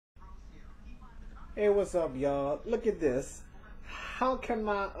Hey, what's up, y'all? Look at this. How can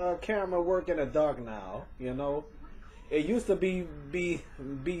my camera work in the dark now? It used to be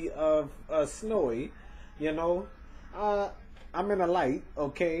snowy. You know, uh, I'm in a light.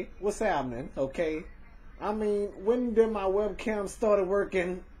 Okay, what's happening? Okay, I mean, when did my webcam started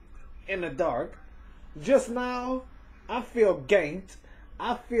working in the dark? Just now, I feel ganked.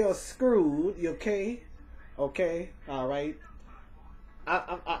 I feel screwed. Okay, okay, all right.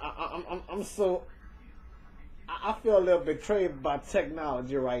 I'm so I feel a little betrayed by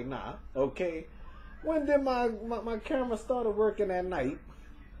technology right now. Okay, when did my camera started working at night?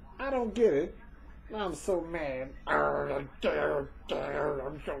 I don't get it. Now I'm so mad. I'm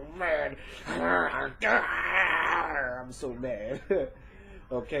so mad. I'm so mad.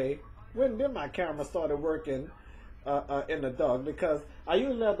 Okay, when did my camera started working in the dark? Because I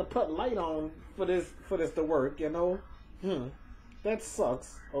usually have to put light on for this to work. Hmm. That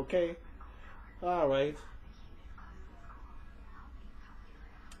sucks. Okay. All right.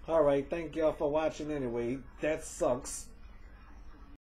 All right, thank y'all for watching anyway. That sucks.